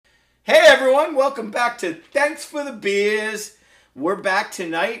Hey everyone, welcome back to Thanks for the Beers. We're back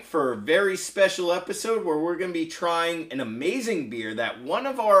tonight for a very special episode where we're going to be trying an amazing beer that one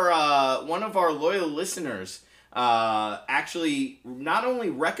of our loyal listeners actually not only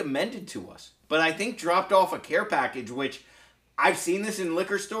recommended to us, but I think dropped off a care package, which I've seen this in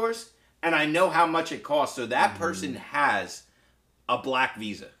liquor stores and I know how much it costs. So that person has a black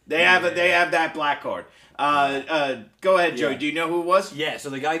visa. They have that black card. Go ahead, Joey. Do you know who it was? Yeah, so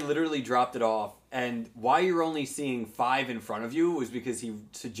the guy literally dropped it off, and why you're only seeing 5 in front of you was because he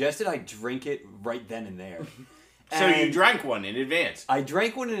suggested I drink it right then and there. So you drank one in advance. I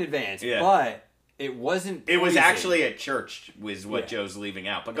drank one in advance, but it wasn't poison. It was actually at church, was what Joe's leaving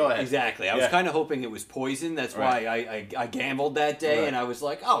out. But go ahead. Exactly. I was kind of hoping it was poison. That's why I gambled that day, and I was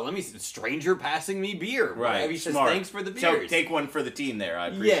like, oh, let me see, stranger passing me beer. Right. He says, thanks for the beers. So take one for the team there. I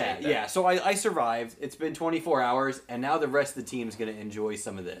appreciate that. Yeah. So I survived. It's been 24 hours, and now the rest of the team's going to enjoy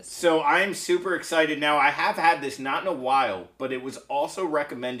some of this. So I'm super excited now. I have had this not in a while, but it was also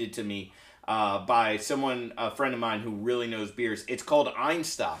recommended to me by someone, a friend of mine who really knows beers. It's called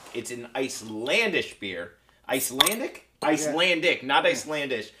Einstock. It's an Icelandish beer. Icelandic? Icelandic, not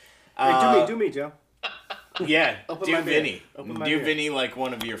Icelandish. Do me, Joe. Yeah, do Vinny. Do Vinny like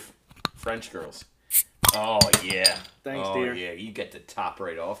one of your French girls. Oh, yeah. Thanks, dear. Oh, yeah, you get the top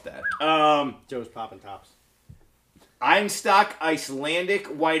right off that. Joe's popping tops. Einstock Icelandic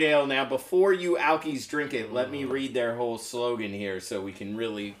White Ale. Now, before you alkies drink it, let me read their whole slogan here so we can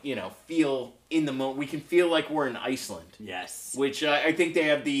really, feel in the moment. We can feel like we're in Iceland. Yes. Which I think they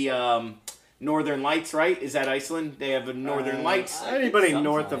have the Northern Lights, right? Is that Iceland? They have Northern Lights. Anybody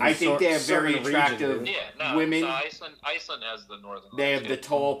north of I think they have very attractive women. So Iceland has the Northern Lights. They have the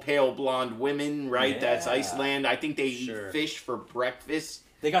tall, pale, blonde women, right? Yeah. That's Iceland. I think they eat fish for breakfast.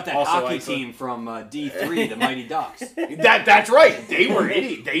 They got that Also hockey Iceland. team from D3, the Mighty Ducks. That's right. They were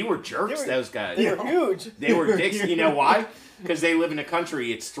idiots. They were jerks, those guys. They were huge. They were dicks. You know why? Because they live in a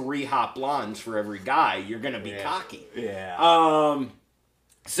country, it's 3 hot blondes for every guy. You're going to be cocky. Yeah.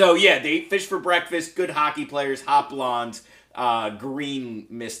 So, yeah, they eat fish for breakfast, good hockey players, hot blondes, green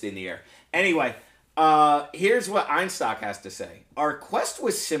mist in the air. Anyway, here's what Einstock has to say. Our quest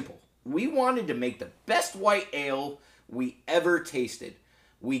was simple. We wanted to make the best white ale we ever tasted.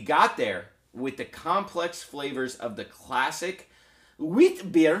 We got there with the complex flavors of the classic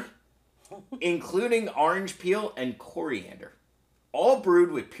wheat beer, including orange peel and coriander. All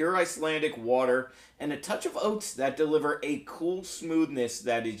brewed with pure Icelandic water and a touch of oats that deliver a cool smoothness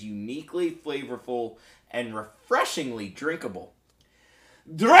that is uniquely flavorful and refreshingly drinkable.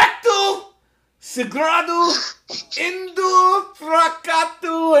 Directo Sagrado Indo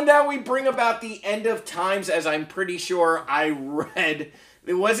Fracato. And now we bring about the end of times, as I'm pretty sure I read.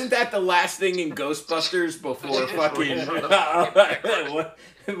 Wasn't that the last thing in Ghostbusters before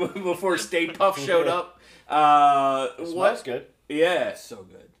before Stay Puft showed up? Smells good. Yeah. So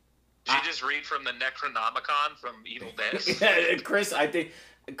good. Did you just read from the Necronomicon from Evil Dead?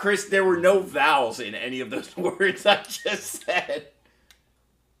 Chris, there were no vowels in any of those words I just said.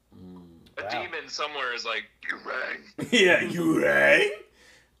 A demon somewhere is like, you rang. Yeah, you rang?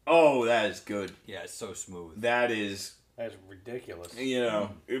 Oh, that is good. Yeah, it's so smooth. That is... That's ridiculous.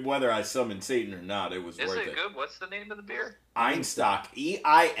 Whether I summoned Satan or not, it was worth it. Is it good? What's the name of the beer? Einstock.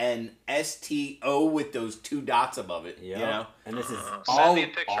 Einsto with those 2 dots above it. Yeah. And this is Send me a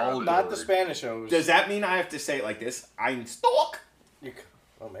picture of it. Not the Spanish O's. Does that mean I have to say it like this? Einstock?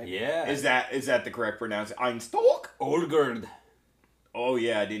 Oh, maybe. Yeah. Is that the correct pronunciation? Einstock? Olgerd. Oh,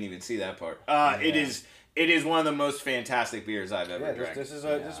 yeah, I didn't even see that part. It is one of the most fantastic beers I've ever drank. This is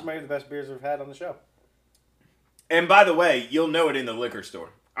maybe the best beers we've had on the show. And by the way, you'll know it in the liquor store.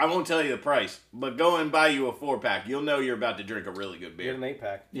 I won't tell you the price, but go and buy you a 4-pack. You'll know you're about to drink a really good beer. Get an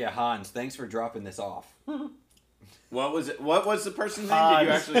 8-pack. Yeah, Hans, thanks for dropping this off. What was it? What was the person's name? Did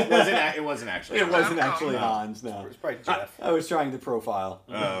you actually? It wasn't actually. It wasn't actually Hans, no. It's probably Jeff. I was trying to profile.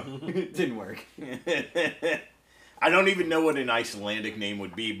 Oh. It didn't work. I don't even know what an Icelandic name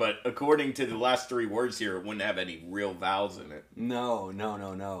would be, but according to the last 3 words here, it wouldn't have any real vowels in it.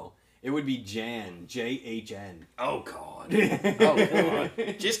 No. It would be Jan. Jhn. Oh, God. Oh,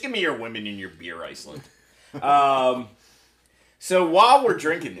 God. Just give me your women and your beer, Iceland. So while we're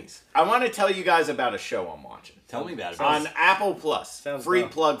drinking these, I want to tell you guys about a show I'm watching. Tell me about it. On Apple Plus. Sounds Free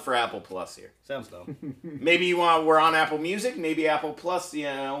dumb. plug for Apple Plus here. Sounds dumb. Maybe we're on Apple Music. Maybe Apple Plus,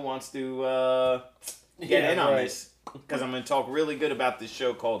 wants to get in on this. Because I'm going to talk really good about this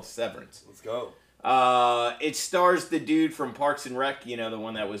show called Severance. Let's go. It stars the dude from Parks and Rec, the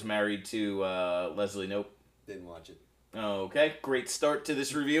one that was married to Leslie Knope. Didn't watch it. Okay, great start to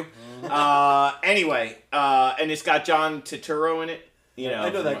this review. Anyway, and it's got John Turturro in it. You know, I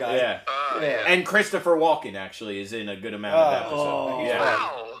know that guy. Yeah. Yeah. And Christopher Walken actually is in a good amount of episodes. Oh. Yeah.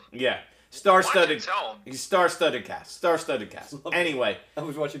 Wow. Yeah. Watch Star-studded. it, tell 'em. He's star-studded cast. Star-studded cast. Anyway, I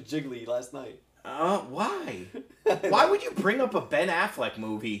was watching Jiggly last night. why? Why would you bring up a Ben Affleck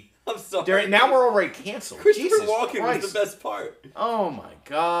movie? I'm sorry. Now we're already canceled. Christopher Jesus Walken Christ. was the best part. Oh my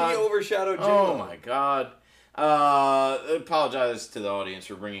God. He overshadowed J-Lo. Oh my God. Apologize to the audience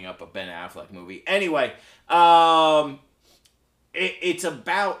for bringing up a Ben Affleck movie. Anyway, it's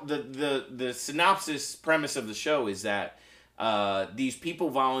about the synopsis premise of the show is that these people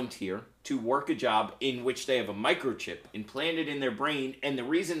volunteer to work a job in which they have a microchip implanted in their brain, and the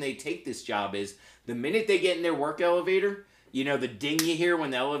reason they take this job is the minute they get in their work elevator, you know, the ding you hear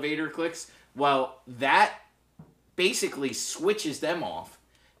when the elevator clicks, well, that basically switches them off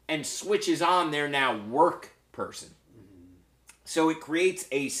and switches on their now work person. So it creates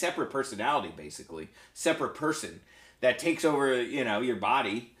a separate personality, basically, separate person that takes over, you know, your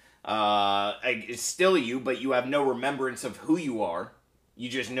body. It's still you, but you have no remembrance of who you are. You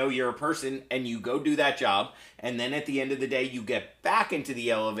just know you're a person, and you go do that job, and then at the end of the day, you get back into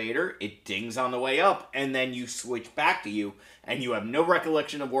the elevator, it dings on the way up, and then you switch back to you, and you have no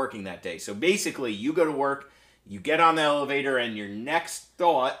recollection of working that day. So basically, you go to work, you get on the elevator, and your next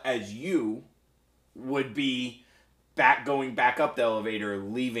thought as you would be going back up the elevator,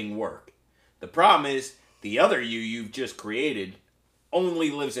 leaving work. The problem is, the other you've just created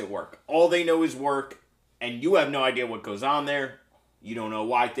only lives at work. All they know is work, and you have no idea what goes on there. You don't know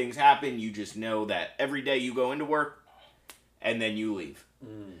why things happen. You just know that every day you go into work, and then you leave.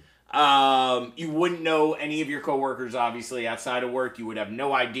 You wouldn't know any of your coworkers, obviously, outside of work. You would have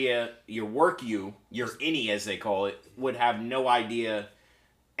no idea. Your innie, as they call it, would have no idea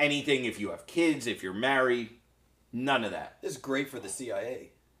anything if you have kids, if you're married. None of that. It's great for the CIA.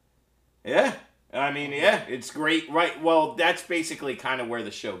 Yeah. I mean, yeah, it's great, right? Well, that's basically kind of where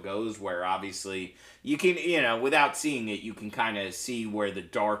the show goes, where obviously you can, you know, without seeing it, you can kind of see where the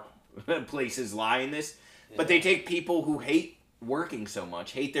dark places lie in this. Yeah. But they take people who hate working so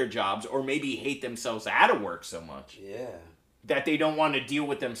much, hate their jobs, or maybe hate themselves out of work so much. Yeah. That they don't want to deal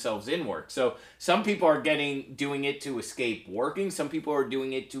with themselves in work. So some people are doing it to escape working. Some people are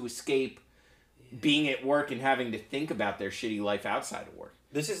doing it to escape being at work and having to think about their shitty life outside of work.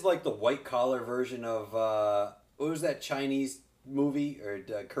 This is like the white collar version of what was that Chinese movie or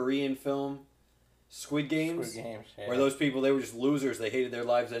Korean film, Squid Games? Squid Games, yeah. Where those people, they were just losers. They hated their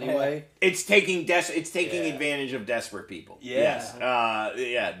lives anyway. It's taking advantage of desperate people. Yeah. Yes.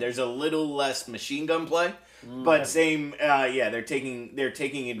 Yeah. There's a little less machine gun play, but same. They're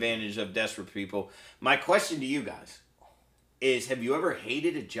taking advantage of desperate people. My question to you guys is: have you ever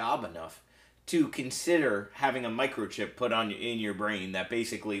hated a job enough to consider having a microchip put in your brain that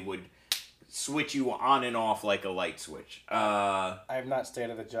basically would switch you on and off like a light switch? I have not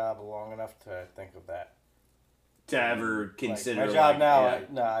stayed at a job long enough to think of that. To ever consider my job now.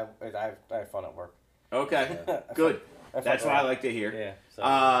 Yeah. I have fun at work. Okay, good. That's what I like to hear. Yeah.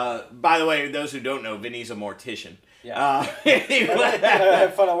 So. By the way, those who don't know, Vinny's a mortician. Yeah. I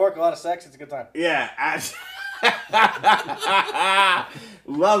have fun at work. A lot of sex. It's a good time. Yeah.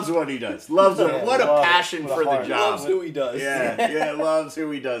 Loves what he does. Loves it. What a passion for the job. Loves who he does. Yeah, loves who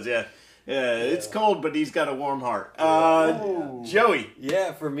he does. Yeah. It's cold, but he's got a warm heart. Joey.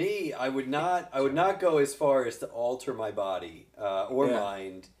 Yeah, for me, I would not go as far as to alter my body or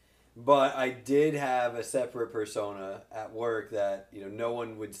mind, but I did have a separate persona at work that no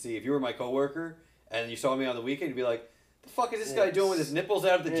one would see. If you were my coworker and you saw me on the weekend, you'd be like, the fuck is this guy doing with his nipples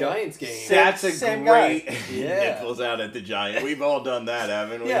out at the Giants game? That's a Same great guy. nipples out at the Giants. We've all done that,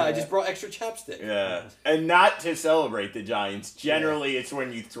 haven't we? Yeah, I just brought extra chapstick. Yeah, and not to celebrate the Giants. Generally, it's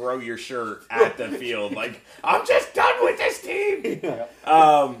when you throw your shirt at the field, like, I'm just done with this team.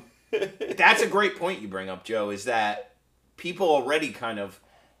 That's a great point you bring up, Joe, is that people already kind of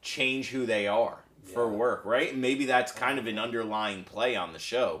change who they are for work, right? And maybe that's kind of an underlying play on the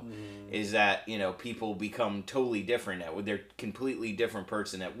show, is that, people become totally different. They're a completely different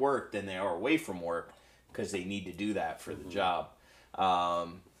person at work than they are away from work because they need to do that for the job.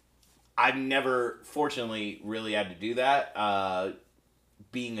 I've never, fortunately, really had to do that.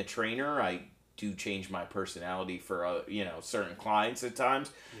 Being a trainer, I do change my personality for, certain clients at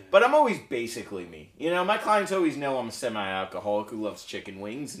times. Yeah. But I'm always basically me. My clients always know I'm a semi-alcoholic who loves chicken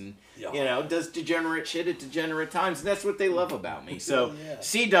wings and, does degenerate shit at degenerate times. And that's what they love about me. So,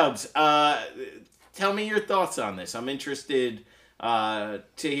 C-Dubs, tell me your thoughts on this. I'm interested to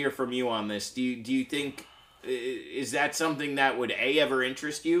hear from you on this. Do you think, is that something that would A, ever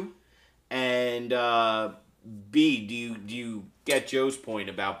interest you? And B, do you get Joe's point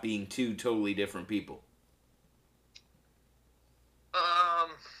about being two totally different people?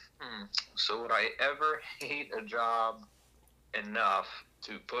 So would I ever hate a job enough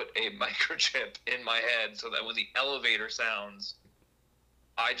to put a microchip in my head so that when the elevator sounds,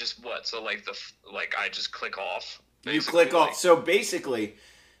 I just what? So like I just click off. You click off. So basically,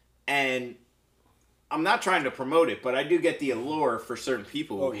 and I'm not trying to promote it, but I do get the allure for certain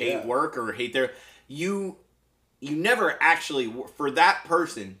people who hate work or hate their you never actually for that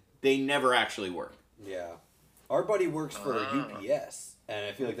person they never actually work. Yeah, our buddy works for UPS, and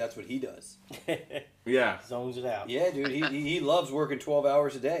I feel like that's what he does. Yeah, zones it out. Yeah, dude, he loves working 12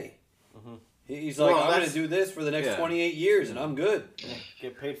 hours a day. Mm-hmm. He's like, I'm going to do this for the next 28 years, and I'm good. Yeah,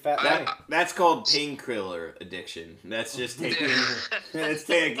 get paid fat money. That's called painkiller addiction. That's just taking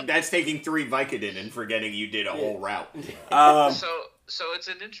that's taking 3 Vicodin and forgetting you did a whole route. So it's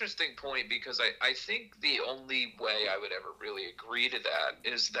an interesting point because I think the only way I would ever really agree to that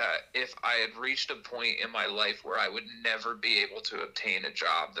is that if I had reached a point in my life where I would never be able to obtain a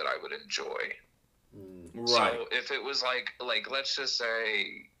job that I would enjoy. Right. So if it was like let's just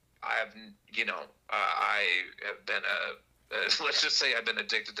say I have been let's just say I've been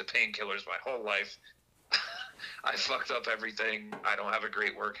addicted to painkillers my whole life. I fucked up everything. I don't have a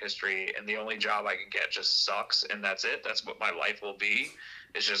great work history, and the only job I can get just sucks, and that's it. That's what my life will be.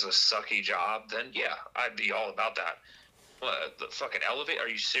 It's just a sucky job. Then yeah, I'd be all about that. But the fucking elevator? Are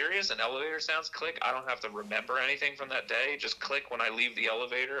you serious? An elevator sounds click. I don't have to remember anything from that day. Just click when I leave the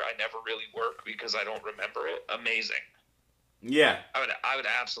elevator. I never really work because I don't remember it. Amazing. Yeah, I would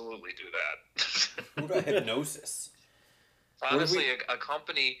absolutely do that. What about hypnosis? Honestly, a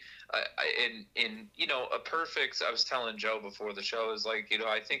company in a perfect. I was telling Joe before the show is like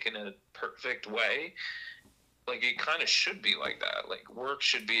I think in a perfect way, like it kind of should be like that. Like work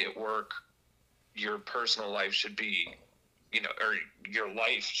should be at work, your personal life should be, or your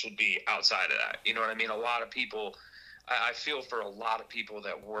life should be outside of that. You know what I mean? A lot of people. I feel for a lot of people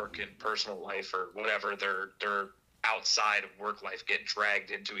that work in personal life or whatever, they're outside of work life get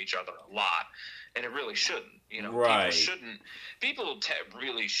dragged into each other a lot, and it really shouldn't. Right. People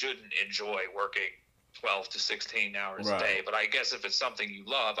really shouldn't enjoy working 12 to 16 hours a day. But I guess if it's something you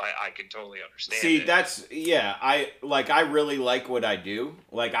love, I can totally understand. See, that's I really like what I do.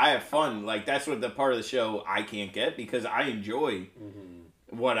 Like I have fun. Like that's what the part of the show I can't get because I enjoy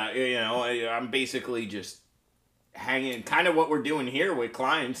what I'm basically just hanging, kind of what we're doing here with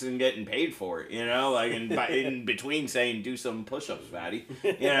clients and getting paid for it, like in between saying do some push-ups, fatty,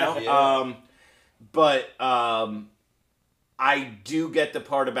 but I do get the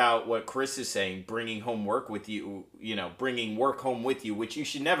part about what Chris is saying, bringing home work with you, bringing work home with you, which you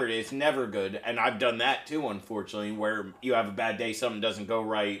should never do. It's never good. And I've done that too, unfortunately, where you have a bad day, something doesn't go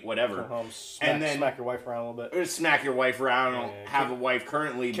right, whatever. Come home, smack your wife around a little bit. Smack your wife around. I don't have a wife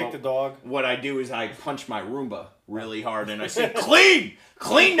currently. Kick the dog. What I do is I punch my Roomba really hard and I say,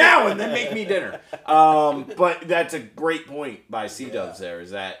 clean now, and then make me dinner. But that's a great point by C-Dubs there, is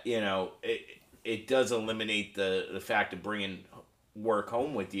that, it does eliminate the fact of bringing work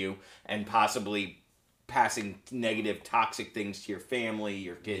home with you and possibly passing negative, toxic things to your family,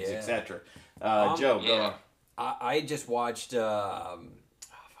 your kids, etc. Joe, go on. I just watched October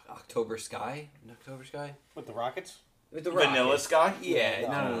Sky. October Sky? With the Rockets? With the Vanilla Rockets. Sky? Yeah,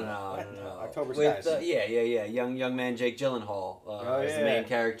 no. October With, Sky. yeah. Young man Jake Gyllenhaal is the main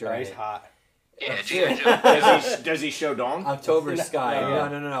character. He's hot. Yeah, does he show dong? October Sky.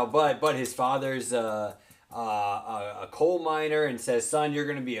 No. But his father's a coal miner and says, son, you're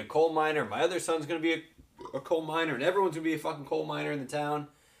going to be a coal miner. My other son's going to be a coal miner, and everyone's going to be a fucking coal miner in the town.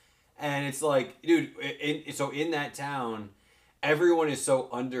 And it's like, dude, in that town, everyone is so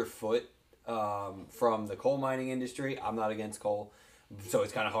underfoot from the coal mining industry. I'm not against coal, so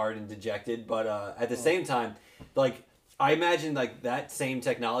it's kind of hard and dejected. But at the same time, like, I imagine like that same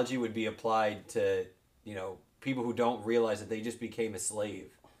technology would be applied to, people who don't realize that they just became a slave.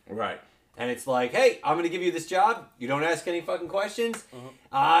 Right. And it's like, hey, I'm going to give you this job. You don't ask any fucking questions.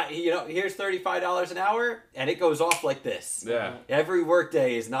 Here's $35 an hour. And it goes off like this. Yeah. Every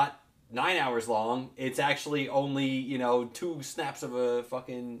workday is not 9 hours long. It's actually only, 2 snaps of a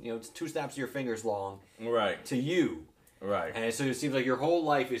fucking, 2 snaps of your fingers long. Right. To you. Right. And so it seems like your whole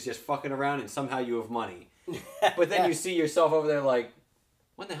life is just fucking around and somehow you have money. But then you see yourself over there like,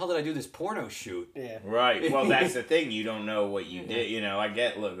 when the hell did I do this porno shoot? Yeah. Right. Well, that's the thing. You don't know what you did. I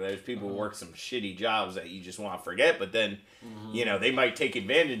get, look, there's people who work some shitty jobs that you just want to forget, but then, they might take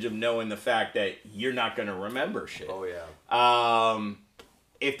advantage of knowing the fact that you're not going to remember shit. Oh, yeah.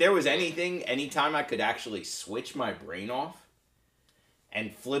 If there was anytime I could actually switch my brain off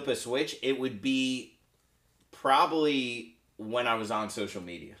and flip a switch, it would be probably when I was on social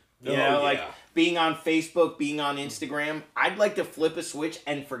media. being on Facebook, being on Instagram, I'd like to flip a switch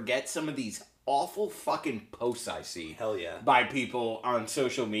and forget some of these awful fucking posts I see. Hell yeah. By people on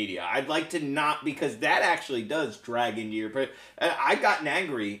social media. I'd like to not, because that actually does drag into your... I've gotten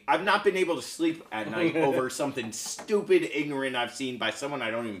angry. I've not been able to sleep at night over something stupid, ignorant I've seen by someone I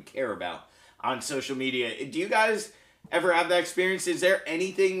don't even care about on social media. Do you guys ever have that experience? Is there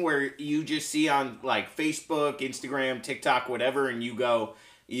anything where you just see on like Facebook, Instagram, TikTok, whatever, and you go...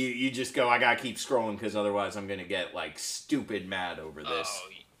 You just go, I gotta keep scrolling because otherwise I'm gonna get like stupid mad over this.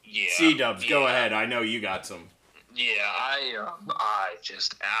 Yeah. C-dubs, go ahead. I know you got some. Yeah, I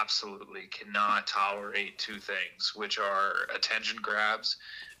just absolutely cannot tolerate two things, which are attention grabs,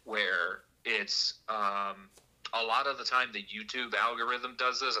 where it's a lot of the time the YouTube algorithm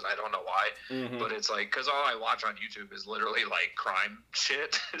does this, and I don't know why, but it's like, because all I watch on YouTube is literally like crime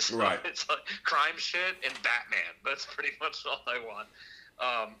shit. So right. It's like crime shit and Batman. That's pretty much all I want.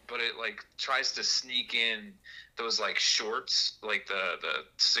 But it like tries to sneak in those like shorts, like the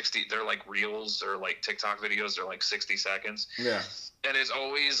 60, they're like reels or like TikTok videos, they're like 60 seconds. Yeah. And it's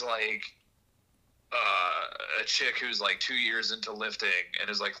always like a chick who's like 2 years into lifting and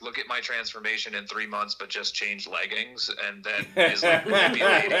is like, look at my transformation in 3 months, but just changed leggings. And then is like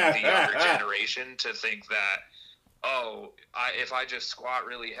manipulating the younger generation to think that, if I just squat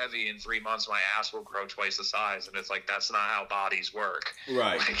really heavy in 3 months, my ass will grow twice the size. And it's like, that's not how bodies work.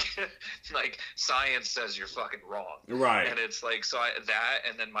 Right. Like science says you're fucking wrong. Right. And it's like, that,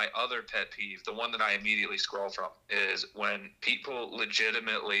 and then my other pet peeve, the one that I immediately scroll from, is when people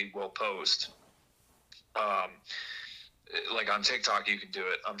legitimately will post, like on TikTok you can do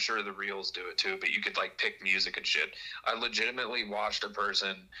it. I'm sure the reels do it too, but you could like pick music and shit. I legitimately watched a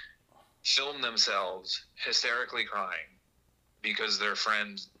person film themselves hysterically crying because their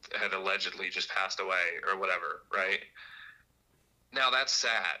friend had allegedly just passed away or whatever, right? Now that's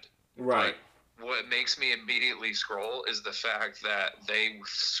sad. Right. But what makes me immediately scroll is the fact that they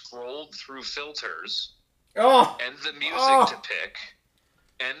scrolled through filters and the music to pick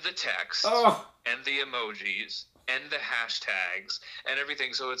and the text and the emojis and the hashtags and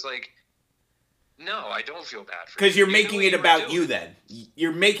everything. So it's like, no, I don't feel bad for you. Because you're making it about you then.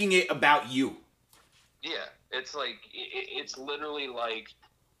 You're making it about you. Yeah. It's like, it's literally like,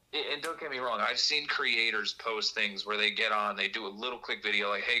 and don't get me wrong, I've seen creators post things where they get on, they do a little quick video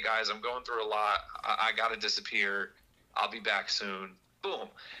like, hey guys, I'm going through a lot. I got to disappear. I'll be back soon. Boom.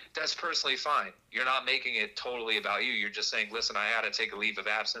 That's personally fine. You're not making it totally about you. You're just saying, listen, I had to take a leave of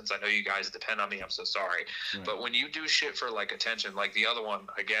absence. I know you guys depend on me. I'm so sorry. Right. But when you do shit for like attention, like the other one,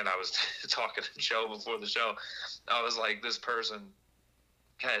 again, I was talking to Joe before the show. I was like, this person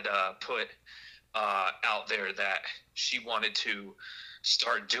had put out there that she wanted to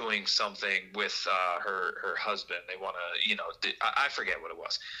start doing something with her husband. They want to, I forget what it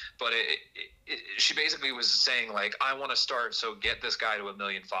was, but she basically was saying like, I want to start, so get this guy to 1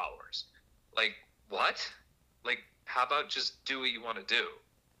 million followers. Like, what? Like, how about just do what you want to do?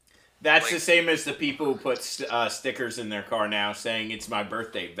 That's like, the same as the people who put stickers in their car now saying it's my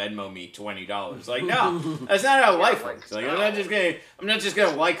birthday, Venmo me $20. Like, no, that's not how life works. Like, I'm not just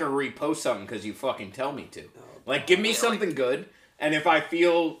gonna like or repost something because you fucking tell me to. Like, give me something good. And if I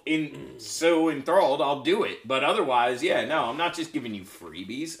feel so enthralled, I'll do it. But otherwise, no, I'm not just giving you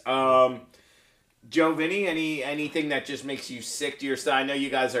freebies. Joe, Vinny, anything that just makes you sick to your stomach? I know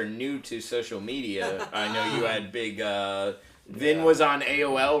you guys are new to social media. I know you had big... Vin was on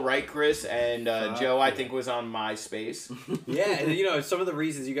AOL, right, Chris? And Joe, I think, was on MySpace. Yeah, and some of the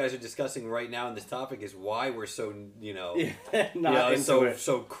reasons you guys are discussing right now in this topic is why we're so,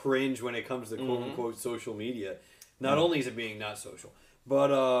 so cringe when it comes to quote-unquote social media. Not only is it being not social, but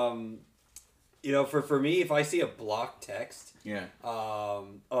for me, if I see a block text,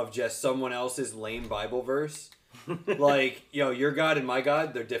 of just someone else's lame Bible verse, like your God and my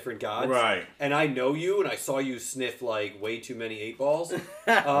God, they're different gods, right? And I know you, and I saw you sniff like way too many 8 balls.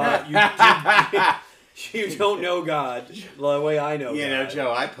 You don't know God the way I know. God.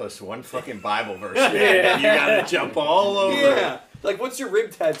 Joe, I post one fucking Bible verse, man, and you gotta jump all over. Yeah. Like, what's your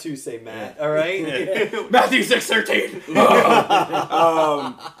rib tattoo say, Matt? All right? Matthew 6:13.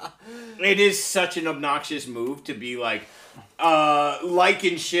 It is such an obnoxious move to be like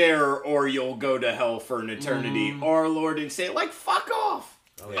and share or you'll go to hell for an eternity. Our Lord and say, like, fuck off.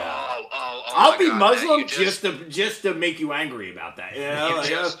 Oh, yeah. I'll be Muslim just to make you angry about that.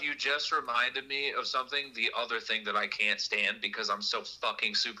 You just reminded me of something. The other thing that I can't stand because I'm so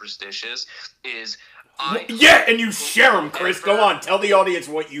fucking superstitious is... and you share them, Chris. Go on. Tell the audience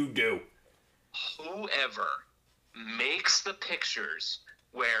what you do. Whoever makes the pictures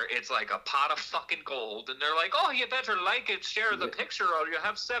where it's like a pot of fucking gold, and they're like, oh, you better like it, share the picture, or you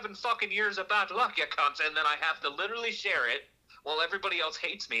have 7 fucking years of bad luck, you cunt, and then I have to literally share it while everybody else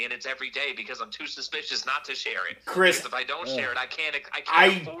hates me, and it's every day because I'm too suspicious not to share it. Chris, because if I don't share it, I can't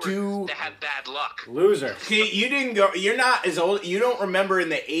afford to have bad luck. Loser. You didn't go. You're not as old. You don't remember in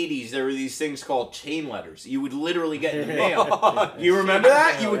the '80s there were these things called chain letters. You would literally get in the mail. You remember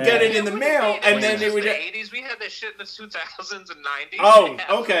that? You would get it in the mail, and then it would. The '80s, we had this shit in the 2000s and '90s. Oh,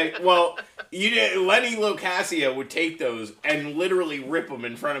 okay. Well, Lenny Locasia would take those and literally rip them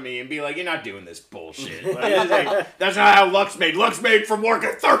in front of me and be like, "You're not doing this bullshit. Like, that's not how luck's made. Luck's made from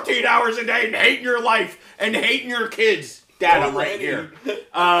working 13 hours a day and hating your life and hating your kids." Dad, I'm right here.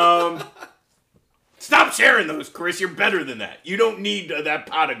 Stop sharing those, Chris. You're better than that. You don't need that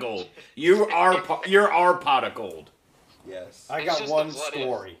pot of gold. You're our pot of gold. Yes. I got one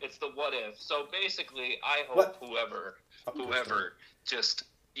story. It's the what if. So basically, I hope whoever just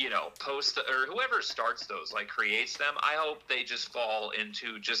posts or whoever starts those, like creates them, I hope they just fall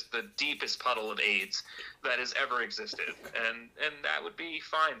into just the deepest puddle of AIDS that has ever existed, and that would be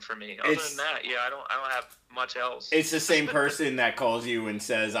fine for me. Other than that, I don't have much else. It's the same person that calls you and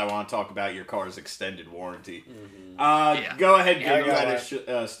says, "I want to talk about your car's extended warranty." Mm-hmm. Go ahead, Google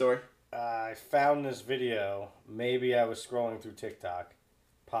that story. I found this video. Maybe I was scrolling through TikTok,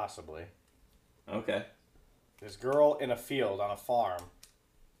 possibly. Okay. This girl in a field on a farm.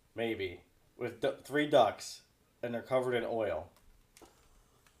 Maybe. With 3 ducks, and they're covered in oil.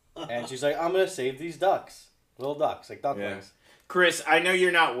 And she's like, I'm going to save these ducks. Little ducks, like ducklings. Chris, I know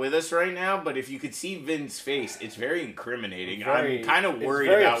you're not with us right now, but if you could see Vin's face, it's very incriminating. I'm kind of worried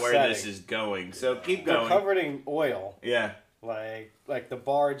about upsetting. where this is going, so keep going. They're covered in oil. Yeah. Like the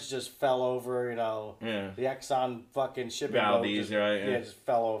barge just fell over, the Exxon fucking shipping boat just, right? Yeah, just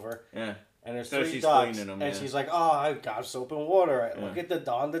fell over. Yeah. And there's so 3 ducks, and she's like, "Oh, I got soap and water. Look at the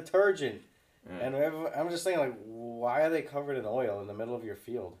Dawn detergent." Yeah. And I'm just thinking, like, why are they covered in oil in the middle of your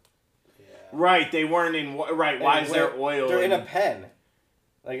field? Yeah. Right, they weren't in. Right, why is there oil? They're in a pen,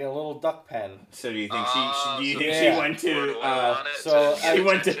 like a little duck pen. So do you think she went to? She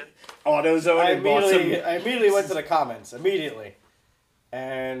went to AutoZone and bought some. I immediately went to the comments and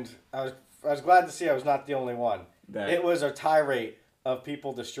I was glad to see I was not the only one. It was a tirade of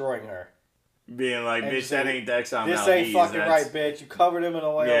people destroying her. Being like, bitch, that ain't Exxon. This ain't fucking right, bitch. You covered him in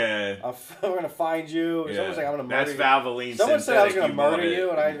oil. Yeah. I'm gonna find you. Yeah. Someone's like, I'm gonna murder you. That's Valvoline. Someone said I was gonna murder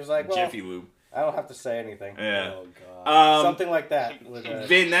you, and I was like, well, Jiffy Lube. I don't have to say anything. Yeah. Oh god. Something like that.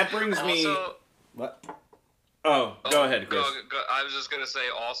 Vin, that brings me. What? Oh, go ahead, Chris. I was just gonna say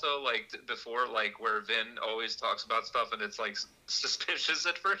also, like before, like where Vin always talks about stuff and it's like suspicious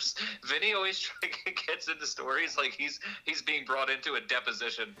at first. Vinny always gets into stories like he's being brought into a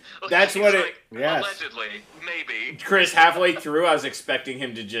deposition. That's what it. Like, yes. Allegedly, maybe. Chris, halfway through, I was expecting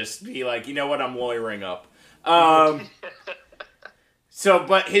him to just be like, you know what, I'm lawyering up. So,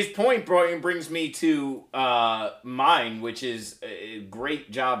 but his point brings me to mine, which is a great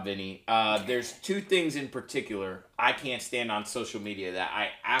job, Vinny. There's 2 things in particular I can't stand on social media that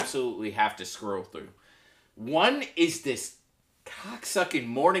I absolutely have to scroll through. One is this cocksucking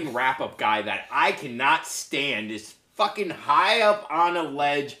morning wrap-up guy that I cannot stand. This fucking high up on a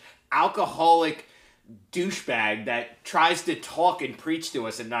ledge, alcoholic douchebag that tries to talk and preach to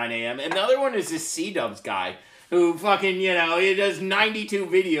us at 9 a.m. And the other one is this C-Dubs guy who fucking, he does 92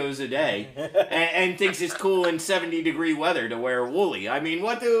 videos a day and thinks it's cool in 70-degree weather to wear woolly. I mean,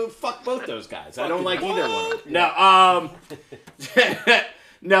 what the fuck both those guys? I don't like either one of them. No,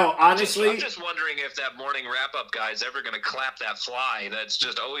 no, honestly. I'm just wondering if that morning wrap-up guy is ever going to clap that fly that's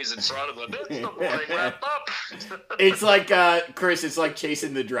just always in front of him. That's the morning wrap-up. It's like, Chris, it's like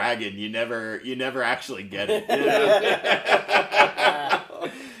chasing the dragon. You never actually get it.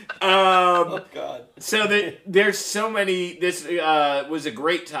 Oh God! So there's so many. This was a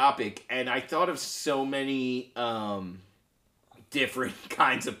great topic, and I thought of so many different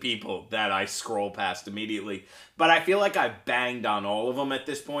kinds of people that I scroll past immediately. But I feel like I banged on all of them at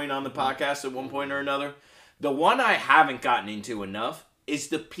this point on the podcast at one point or another. The one I haven't gotten into enough is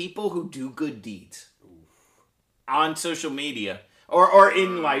the people who do good deeds on social media or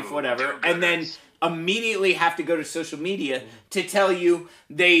in life, whatever, and then immediately have to go to social media to tell you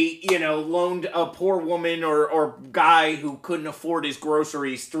they, loaned a poor woman or guy who couldn't afford his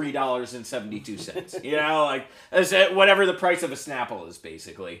groceries $3.72. Whatever the price of a Snapple is,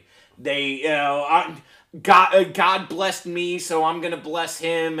 basically. They, God blessed me, so I'm going to bless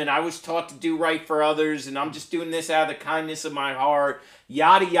him, and I was taught to do right for others, and I'm just doing this out of the kindness of my heart.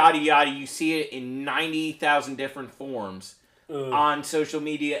 Yada, yada, yada. You see it in 90,000 different forms on social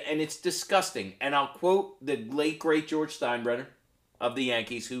media, and it's disgusting. And I'll quote the late, great George Steinbrenner. of the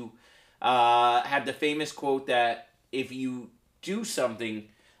Yankees who had the famous quote that if you do something,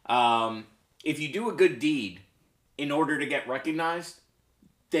 if you do a good deed in order to get recognized,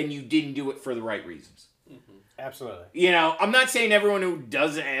 then you didn't do it for the right reasons. Absolutely. You know, I'm not saying everyone who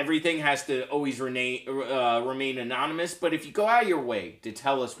does everything has to always remain anonymous, but if you go out of your way to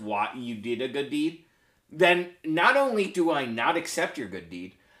tell us why you did a good deed, then not only do I not accept your good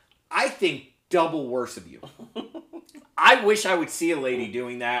deed, I think double worse of you. I wish I would see a lady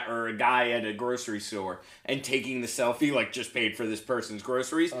doing that or a guy at a grocery store and taking the selfie like just paid for this person's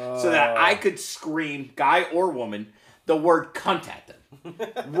groceries so that I could scream, guy or woman, the word cunt at them.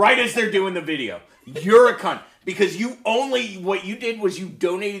 Right as they're doing the video. You're a cunt. Because what you did was you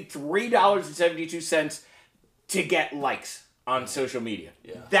donated $3.72 to get likes on social media.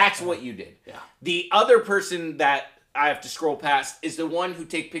 Yeah. That's what you did. Yeah. The other person that I have to scroll past is the one who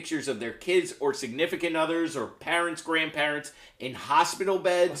take pictures of their kids or significant others or parents, grandparents in hospital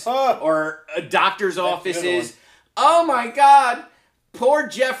beds or doctor's offices. Oh my God. Poor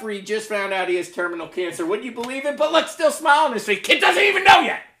Jeffrey just found out he has terminal cancer. Wouldn't you believe it? But let's still smile on his face. Kid doesn't even know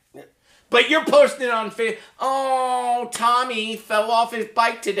yet. But you're posting on Facebook, oh, Tommy fell off his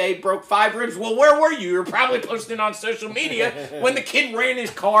bike today, broke 5 ribs. Well, where were you? You were probably posting on social media when the kid ran his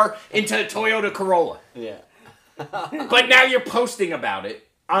car into a Toyota Corolla. Yeah. But now you're posting about it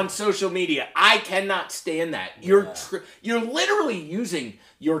on social media. I cannot stand that. You're literally using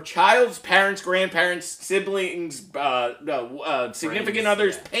your child's parents, grandparents, siblings, significant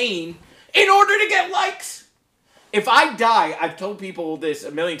others' pain in order to get likes. If I die, I've told people this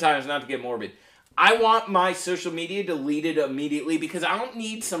a million times not to get morbid. I want my social media deleted immediately because I don't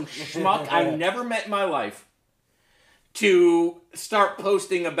need some schmuck I never met in my life to start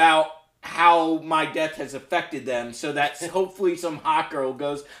posting about how my death has affected them so that hopefully some hot girl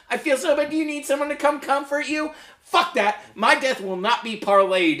goes, I feel so bad, do you need someone to come comfort you? Fuck that. My death will not be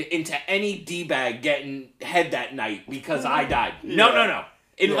parlayed into any D-bag getting head that night because I died. No.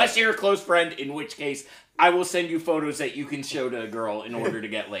 Unless you're a close friend, in which case I will send you photos that you can show to a girl in order to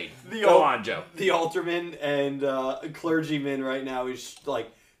get laid. Go on, Joe. The alderman and clergyman right now is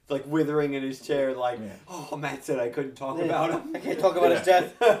like withering in his chair, like, oh, Matt said I couldn't talk about him. I can't talk about his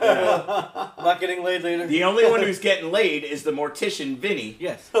death. I'm not getting laid later. The only one who's getting laid is the mortician, Vinny.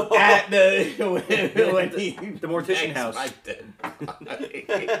 Yes. At the mortician house.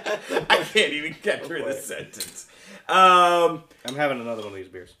 I can't even get through the sentence. I'm having another one of these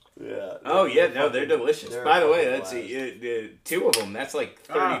beers. Yeah. Oh yeah, no, they're delicious. They're By the way, fucking that's blast. 2 of them. That's like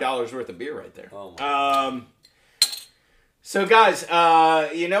 $30 worth of beer right there. Oh my So guys,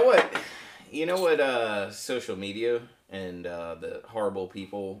 you know what? Social media and the horrible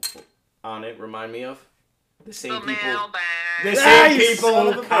people on it remind me of the same people. Mailbag. The same Nice!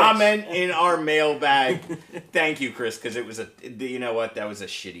 people who comment in our mailbag. Thank you, Chris, because it was you know what? That was a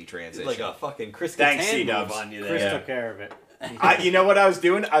shitty transition. Like a fucking Chris Thanks, Kattan C-Dubs. move on you there. Chris Yeah. took care of it. You know what I was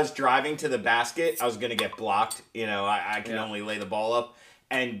doing? I was driving to the basket. I was going to get blocked. You know, I can only lay the ball up.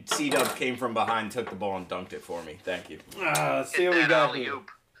 And C-Dub came from behind, took the ball, and dunked it for me. Thank you. See what we got here.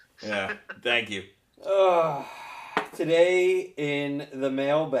 Yeah, thank you. Today in the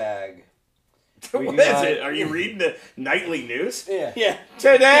mailbag. What is it? Are you reading the nightly news? Yeah.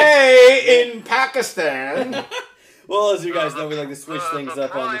 Today in Pakistan. Well, as you guys know, we like to switch things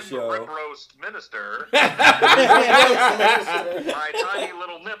up on the Rip show. roast minister. My tiny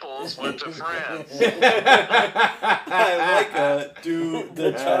little nipples went to France. I like do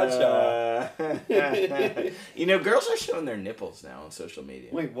the cha-cha. You know, girls are showing their nipples now on social media.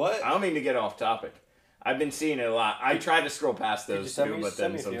 Wait, what? I don't mean to get off topic. I've been seeing it a lot. I try to scroll past those too, but then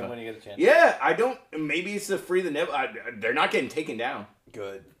send me a few sometimes. when you get a chance. Yeah, I don't. Maybe it's the free the nipple. They're not getting taken down.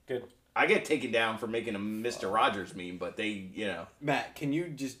 Good. I get taken down for making a Mr. Rogers meme, but they, you know. Matt, can you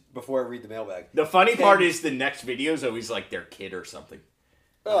just, before I read the mailbag. The funny part is the next video is always like their kid or something.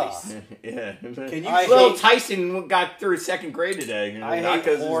 Nice. Yeah. Can you Little Tyson got through 2nd grade today. I not hate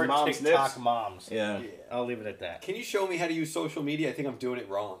because poor his mom's TikTok nips. moms. Yeah. I'll leave it at that. Can you show me how to use social media? I think I'm doing it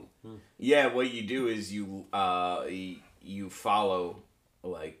wrong. Yeah, what you do is you follow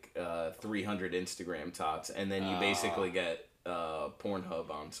like 300 Instagram tots, and then you basically get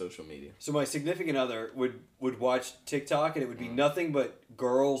Pornhub on social media. So my significant other would watch TikTok, and it would be nothing but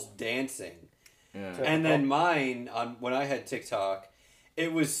girls dancing. Yeah. And then mine, when I had TikTok,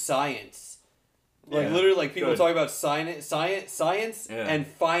 it was science. Like Yeah. literally, like people Good. talking about science, Yeah. and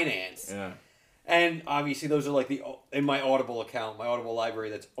finance. Yeah. And obviously, those are like in my Audible account, my Audible library.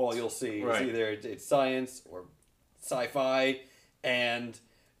 That's all you'll see. Right. It's either it's science or sci-fi, and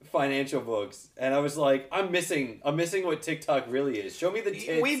financial books, and I was like, I'm missing what TikTok really is. Show me the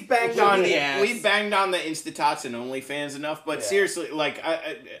tits. We've banged show on me the ass. we've banged on the Instatots and OnlyFans enough, but Yeah. seriously, like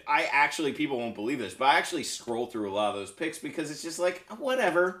I actually, people won't believe this, but I actually scroll through a lot of those pics because it's just like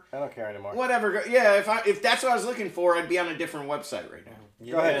whatever, I don't care anymore. whatever. Yeah, if that's what I was looking for, I'd be on a different website right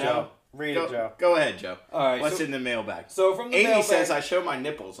now. Go ahead, You know? Joe. Read it, Joe. Go ahead, Joe. All right, What's so- in the mailbag? So from the Amy mailbag- says I show my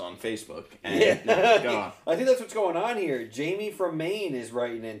nipples on Facebook. And Yeah. go on. I think that's what's going on here. Jamie from Maine is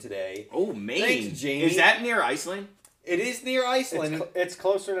writing in today. Oh, Maine. Thanks, Jamie. Is that near Iceland? It is near Iceland. It's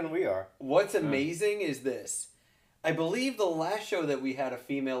closer than we are. What's amazing is this. I believe the last show that we had a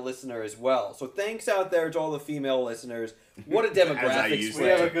female listener as well. So thanks out there to all the female listeners. What a As I demographic used We to.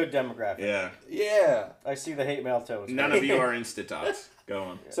 have split. a good demographic. Yeah. Yeah. I see the hate mail too. It's None great. of you are Instatots. Go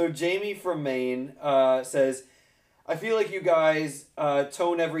on. So Jamie from Maine says, I feel like you guys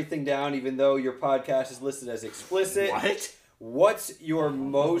tone everything down even though your podcast is listed as explicit. What? What's your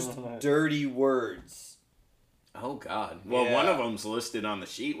most dirty words? Oh, God. Well, Yeah. one of them's listed on the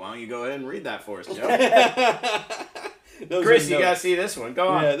sheet. Why don't you go ahead and read that for us, Joe? Those Chris, are you got to notes. see this one. Go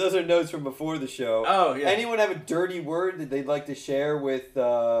on. Yeah, those are notes from before the show. Oh, yeah. Anyone have a dirty word that they'd like to share with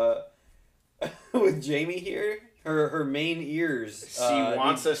with Jamie here? Her main ears. She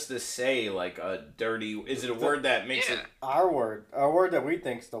wants us to say, like, a dirty... Is it a word that makes Yeah. it... Our word that we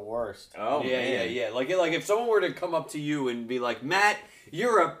think's the worst. Oh, yeah, man. yeah. Like if someone were to come up to you and be like, Matt,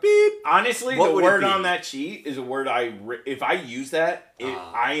 you're a beep. Honestly, What the would it word be? on that sheet is a word if I use that,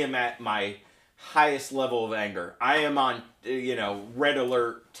 I am at my highest level of anger. I am on, red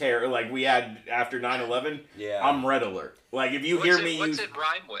alert terror. Like we had after 9/11. Yeah. I'm red alert. Like if you hear me what's use it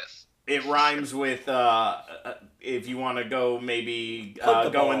rhyme with? it rhymes with if you want to go maybe Hunt the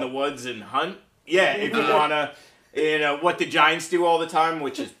go in ball. the woods and hunt. Yeah, if you want to, what the Giants do all the time,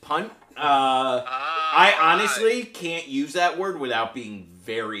 which is punt. I honestly can't use that word without being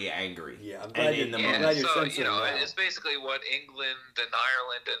very angry. Yeah, I'm and glad in the I'm Yeah, glad moment. you're so censoring now. it's basically what England and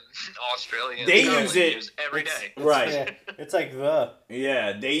Ireland and Australia and They Scotland use it- use every day. Right. Yeah, it's like the.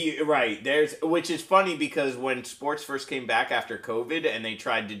 Yeah, which is funny because when sports first came back after COVID and they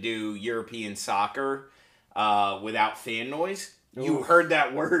tried to do European soccer without fan noise, you Oof. heard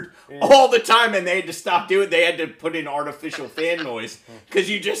that word Yeah. all the time and they had to stop doing it. They had to put in artificial fan noise because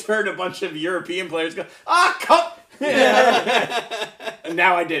you just heard a bunch of European players go, come!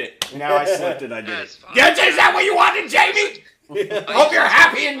 Now I did it. Now I slipped and I did That's it. fine. Yeah, is that what you wanted, Jamie? Hope you're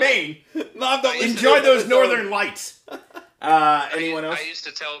happy in Maine. Mom, don't listen Enjoy to those this northern lights. Anyone else? I used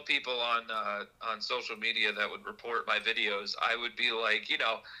to tell people on social media that would report my videos, I would be like,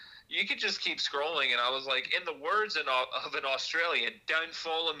 you could just keep scrolling, and I was like, in the words of an Australian, don't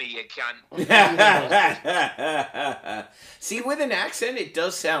follow me, you cunt. See, with an accent, it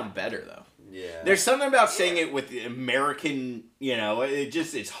does sound better, though. Yeah. There's something about saying it with the American,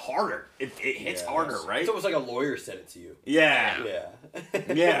 it's harder. It hits harder, right? It's almost like a lawyer said it to you. Yeah. Yeah.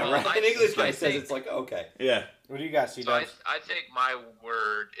 Yeah, Well, right. An English guy I says think- it's like, okay. Yeah. What do you got, So I, C-Dubs? I think my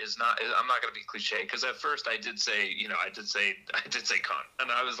word is not. I'm not going to be cliche because at first I did say cunt,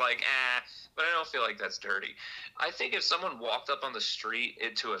 and I was like, but I don't feel like that's dirty. I think if someone walked up on the street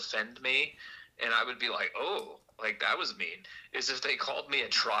to offend me, and I would be like, oh, like that was mean, is if they called me a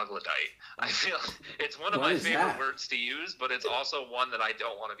troglodyte. I feel it's one of What my is favorite that? words to use, but it's also one that I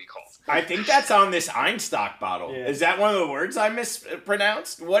don't want to be called. I think that's on this Einstock bottle. Yeah. Is that one of the words I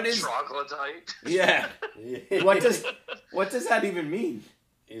mispronounced? What is... Troglodyte. Yeah. What does that even mean?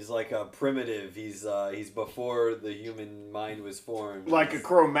 He's like a primitive. He's before the human mind was formed. Like a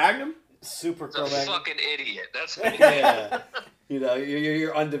Cro-Magnon? Super It's a Cro-Magnon. fucking idiot. That's Yeah.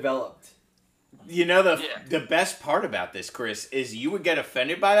 You're undeveloped. The Yeah. the best part about this, Chris, is you would get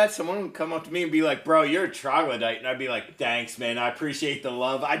offended by that. Someone would come up to me and be like, "Bro, you're a troglodyte," and I'd be like, "Thanks, man. I appreciate the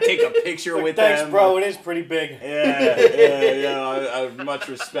love. I'd take a picture Like, with thanks, them." bro. It is pretty big. I much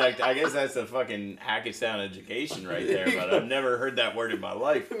respect. I guess that's a fucking Hackettstown education right there. But I've never heard that word in my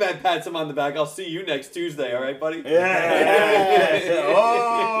life. Matt pats him on the back. I'll see you next Tuesday. All right, buddy. Yeah.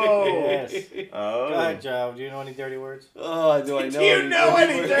 Oh. Yes. Oh. Go ahead, Joe. Do you know any dirty words? Oh, do I know? Do you know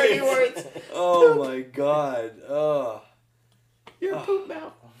any dirty words? Oh my god. Oh. You're a poop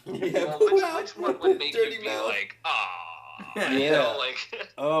mouth. Yeah. Well, which one would make Dirty you be mouth. like, ah? Yeah. Like.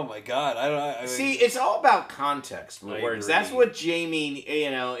 Oh my god. I don't. See, it's all about context with I words. agree. That's what Jamie,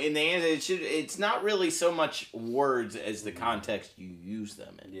 in the end, it's not really so much words as the context you use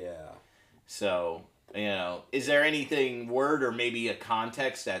them in. Yeah. So, is there anything, word or maybe a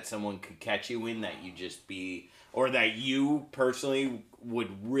context that someone could catch you in that you just be, or that you personally would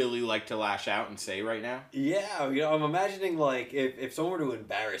really like to lash out and say right now? Yeah. I'm imagining like if someone were to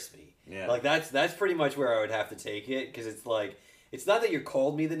embarrass me. Yeah. Like that's pretty much where I would have to take it because it's like It's not that you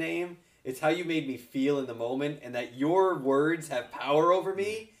called me the name. It's how you made me feel in the moment, and that your words have power over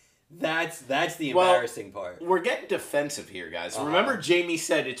me. That's the embarrassing part. We're getting defensive here, guys. Remember, Jamie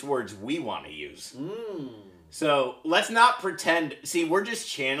said it's words we want to use. So let's not pretend. See, we're just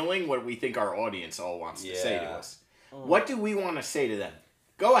channeling what we think our audience all wants to say to us. What do we want to say to them?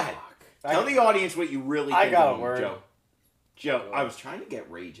 Go ahead. Tell the audience what you really think. I got of a word. Joe, I was trying to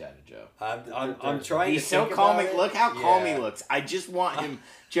get rage out of Joe. I'm trying. He's so calming. Look how calm he looks. I just want him,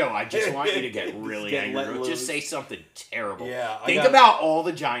 Joe. I just want you to get really angry. Just say something terrible. Yeah. Think about all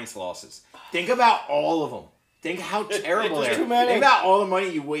the Giants losses. Think about all of them. Think how terrible they are. Think about all the money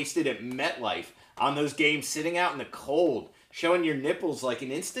you wasted at MetLife on those games, sitting out in the cold, showing your nipples like an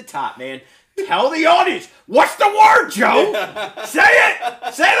Instatot, man. Tell the audience, what's the word, Joe? Say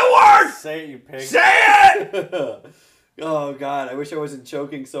it. Say the word. Say it, you pig. Say it. Oh God, I wish I wasn't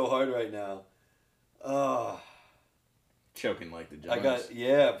choking so hard right now. Choking like the Giants.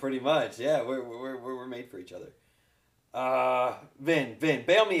 Pretty much. Yeah, we're made for each other. Vin,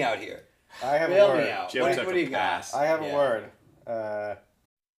 bail me out here. I have Bail a word. me out. Joe took What do a you pass. got? I have a word.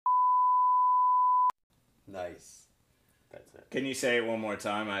 Nice. That's it. Can you say it one more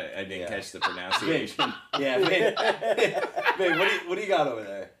time? I didn't catch the pronunciation. Yeah, Vin, what do you got over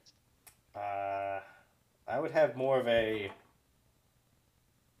there? I would have more of a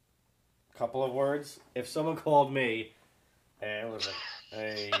couple of words. If someone called me, what was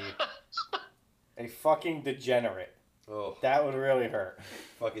it? A fucking degenerate. Oh, That would really hurt.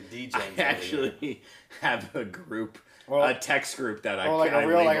 fucking DJ. I actually have a group, Or a text group that I Or like a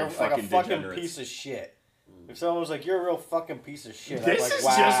real, label like a fucking degenerates. piece of shit. If someone was like, "You're a real fucking piece of shit," This I'd be like, is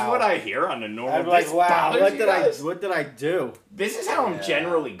wow. just what I hear on a normal. I'd be like, This "Wow, bothers what you did guys? What did I do?" This is how I'm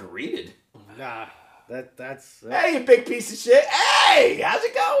generally greeted. Nah, that's. Hey, you big piece of shit. Hey, how's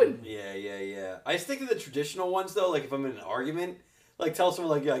it going? Yeah. I just think of the traditional ones though. Like if I'm in an argument, like tell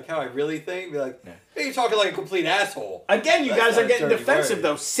someone like how I really think. Be like, hey, you're talking like a complete asshole. Again, you That's guys not are a getting dirty defensive word.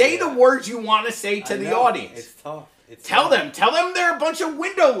 though. Say the words you want to say to I the know. audience. It's tough. Tell them they're a bunch of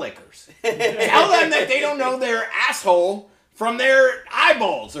window lickers. Tell them that they don't know their asshole from their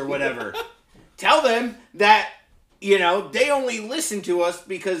eyeballs or whatever. Tell them that, they only listen to us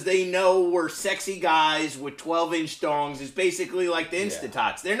because they know we're sexy guys with 12-inch dongs. It's basically like the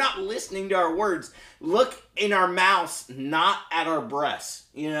Instatots. They're not listening to our words. Look in our mouths, not at our breasts,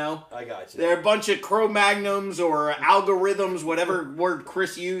 I got you. They're a bunch of Cro-Magnums or algorithms, whatever word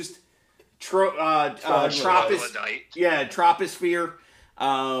Chris used. Troglodyte. Yeah, troposphere,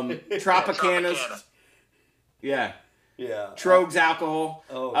 Tropicana. Yeah. Trogs alcohol.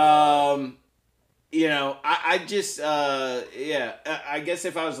 I just, I guess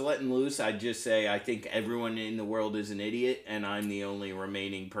if I was letting loose, I'd just say I think everyone in the world is an idiot, and I'm the only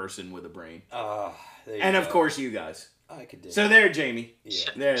remaining person with a brain. And of course, you guys. I could do. So there, Jamie. Yeah.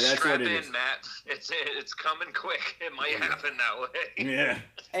 There, that's Strap what it in, is. Matt. It's coming quick. It might happen that way. Yeah.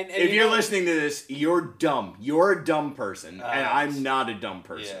 And If you're listening to this, you're dumb. You're a dumb person, and I'm not a dumb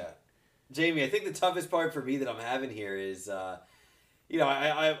person. Yeah. Jamie, I think the toughest part for me that I'm having here is, I hang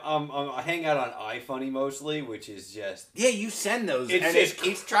out on iFunny mostly, which is just Yeah, you send those, It's and just- it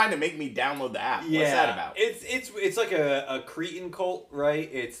keeps trying to make me download the app. What's that about? It's like a Cretan cult, right?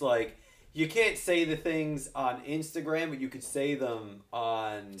 It's like you can't say the things on Instagram, but you could say them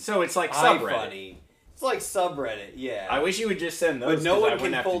on So it's like subreddit. iFunny. It's like subreddit, yeah. I wish you would just send those. But no 'cause I one wouldn't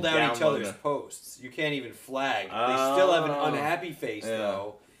can have pull to down each download other's a- posts. You can't even flag. They still have an unhappy face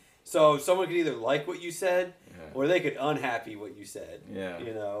though. So someone could either like what you said, or they could unhappy what you said. Yeah.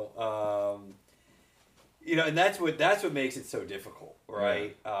 And that's what makes it so difficult,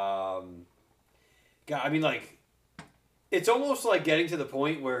 right? God, I mean, like, it's almost like getting to the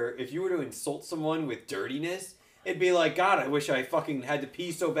point where if you were to insult someone with dirtiness, it'd be like, God, I wish I fucking had to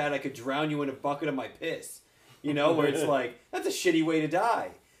pee so bad I could drown you in a bucket of my piss. Where it's like, that's a shitty way to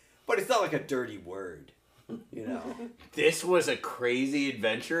die. But it's not like a dirty word, This was a crazy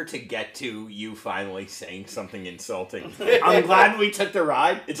adventure to get to you finally saying something insulting. I'm glad we took the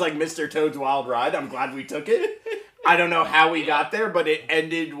ride. It's like Mr. Toad's Wild Ride. I'm glad we took it. I don't know how we got there, but it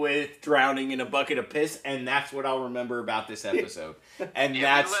ended with drowning in a bucket of piss, and that's what I'll remember about this episode. And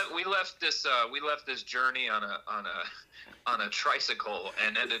that's we left this journey on a tricycle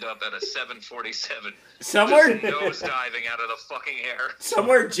and ended up at a 747. somewhere. Just nose diving out of the fucking air.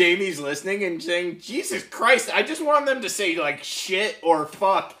 Somewhere Jamie's listening and saying, Jesus Christ, I just want them to say like shit or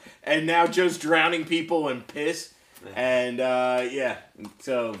fuck, and now Joe's drowning people in piss. And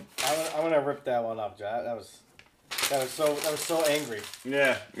so I'm gonna rip that one up, Joe. That was so angry.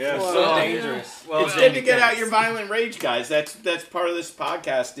 Yeah. So dangerous. Well, It's good to get out your violent rage, guys. That's part of this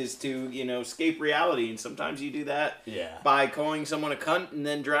podcast is to, escape reality. And sometimes you do that by calling someone a cunt and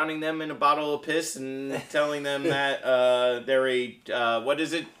then drowning them in a bottle of piss and telling them that they're a, what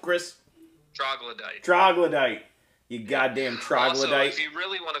is it, Chris? Troglodyte. You goddamn troglodyte. Also, if you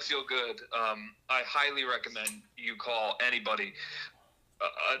really want to feel good, I highly recommend you call anybody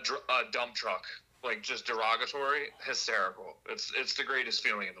a dump truck. Like, just derogatory, hysterical. It's the greatest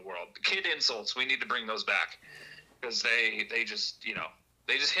feeling in the world. Kid insults, we need to bring those back. Because they just,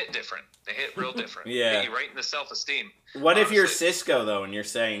 they just hit different. They hit real different. Yeah. Hit you right in the self-esteem. What if you're Cisco, though, and you're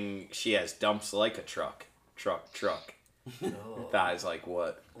saying she has dumps like a truck? Truck. Guy's like,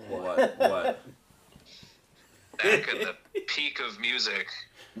 what? Back at the peak of music.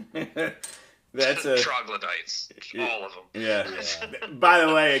 That's troglodytes. All of them. Yeah. By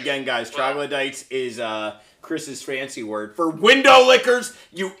the way, again, guys, troglodytes is Chris's fancy word for window lickers.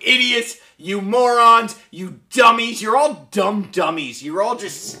 You idiots, you morons, you dummies. You're all dumb dummies. You're all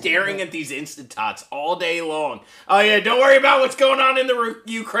just staring at these Instatots all day long. Oh, yeah, don't worry about what's going on in the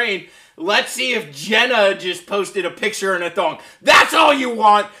Ukraine. Let's see if Jenna just posted a picture in a thong. That's all you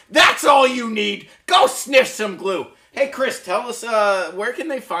want. That's all you need. Go sniff some glue. Hey, Chris, tell us, where can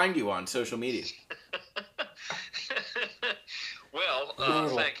they find you on social media? Well,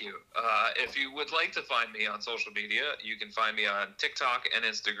 thank you. If you would like to find me on social media, you can find me on TikTok and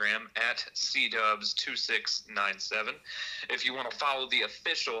Instagram at cdubs2697. If you want to follow the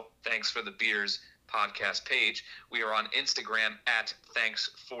official Thanks for the Beers podcast page, we are on Instagram at Thanks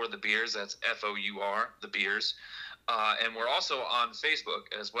for the Beers. That's FOUR, the Beers. And we're also on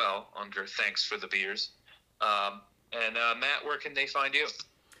Facebook as well under Thanks for the Beers. And Matt, where can they find you?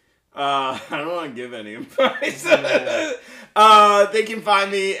 I don't want to give any advice. They can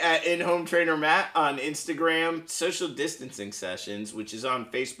find me at In-Home Trainer Matt on Instagram, Social Distancing Sessions, which is on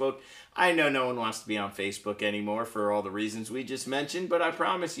Facebook. I know no one wants to be on Facebook anymore for all the reasons we just mentioned, but I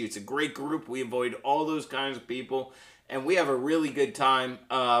promise you, it's a great group. We avoid all those kinds of people, and we have a really good time.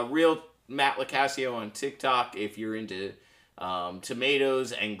 Real Matt Lacasio on TikTok if you're into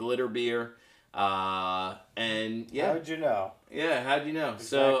tomatoes and glitter beer. And yeah. How'd you know? Yeah, how'd you know? Exactly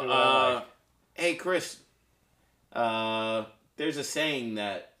So, hey, Chris, there's a saying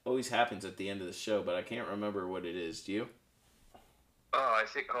that always happens at the end of the show, but I can't remember what it is. Do you? Oh, I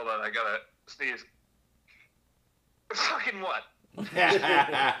think, hold on, I gotta sneeze. Fucking what?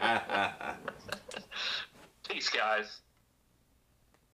 Peace, guys.